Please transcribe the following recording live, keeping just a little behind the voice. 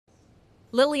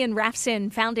Lillian Rafson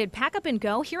founded Pack Up and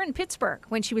Go here in Pittsburgh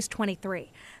when she was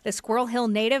 23. The Squirrel Hill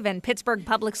native and Pittsburgh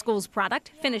Public Schools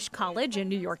product finished college in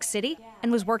New York City and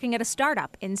was working at a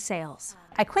startup in sales.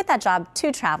 I quit that job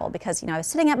to travel because, I was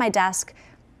sitting at my desk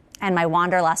and my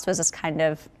wanderlust was just kind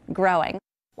of growing.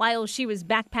 While she was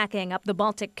backpacking up the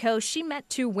Baltic coast, she met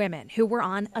two women who were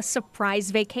on a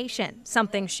surprise vacation,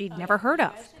 something she'd never heard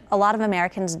of. A lot of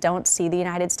Americans don't see the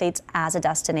United States as a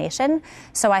destination,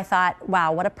 so I thought,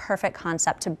 wow, what a perfect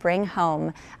concept to bring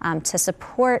home to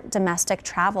support domestic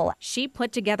travel. She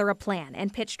put together a plan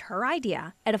and pitched her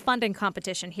idea at a funding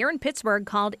competition here in Pittsburgh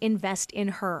called Invest in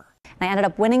Her. I ended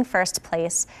up winning first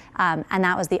place, and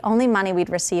that was the only money we'd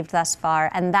received thus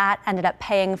far, and that ended up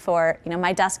paying for,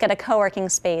 my desk at a co-working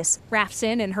space.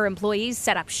 Rafson and her employees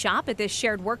set up shop at this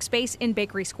shared workspace in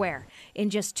Bakery Square. In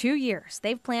just 2 years,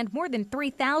 they've planned more than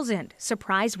 3,000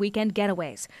 surprise weekend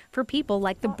getaways for people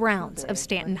like the Browns of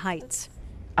Stanton Heights.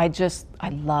 I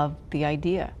loved the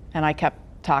idea, and I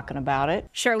kept talking about it.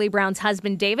 Shirley Brown's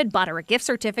husband, David, bought her a gift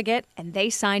certificate, and they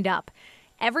signed up.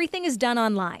 Everything is done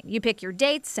online. You pick your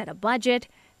dates, set a budget.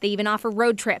 They even offer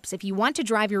road trips if you want to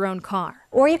drive your own car.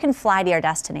 Or you can fly to your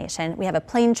destination. We have a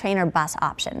plane, train, or bus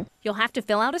option. You'll have to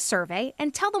fill out a survey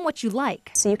and tell them what you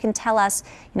like. So you can tell us,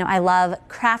 I love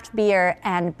craft beer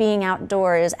and being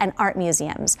outdoors and art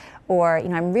museums. Or,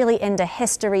 I'm really into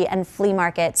history and flea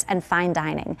markets and fine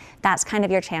dining. That's kind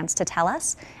of your chance to tell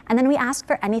us. And then we ask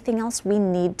for anything else we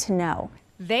need to know.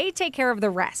 They take care of the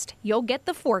rest. You'll get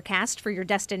the forecast for your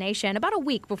destination about a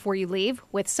week before you leave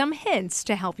with some hints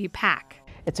to help you pack.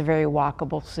 It's a very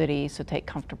walkable city, so take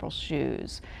comfortable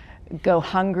shoes. Go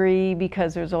hungry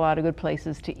because there's a lot of good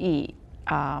places to eat.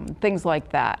 Things like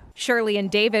that. Shirley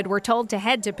and David were told to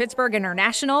head to Pittsburgh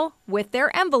International with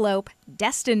their envelope,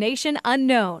 Destination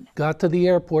Unknown. Got to the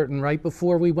airport, and right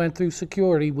before we went through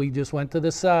security, we just went to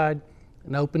the side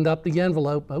and opened up the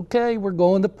envelope. Okay, we're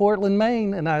going to Portland,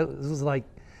 Maine. And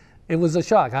it was a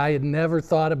shock. I had never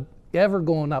thought of ever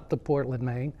going up to Portland,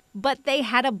 Maine. But they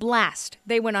had a blast.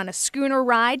 They went on a schooner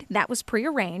ride that was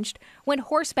prearranged, went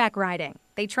horseback riding.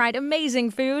 They tried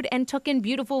amazing food and took in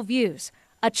beautiful views.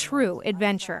 A true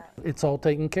adventure. It's all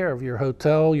taken care of. Your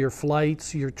hotel, your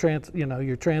flights, your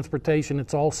transportation,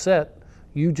 it's all set.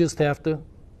 You just have to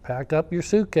pack up your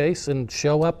suitcase and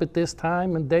show up at this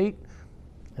time and date,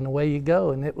 and away you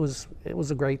go. And it was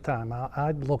a great time.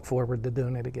 I'd look forward to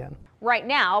doing it again. Right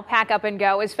now, Pack Up and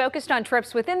Go is focused on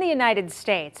trips within the United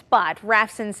States, but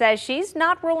Rafson says she's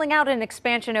not ruling out an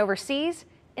expansion overseas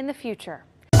in the future.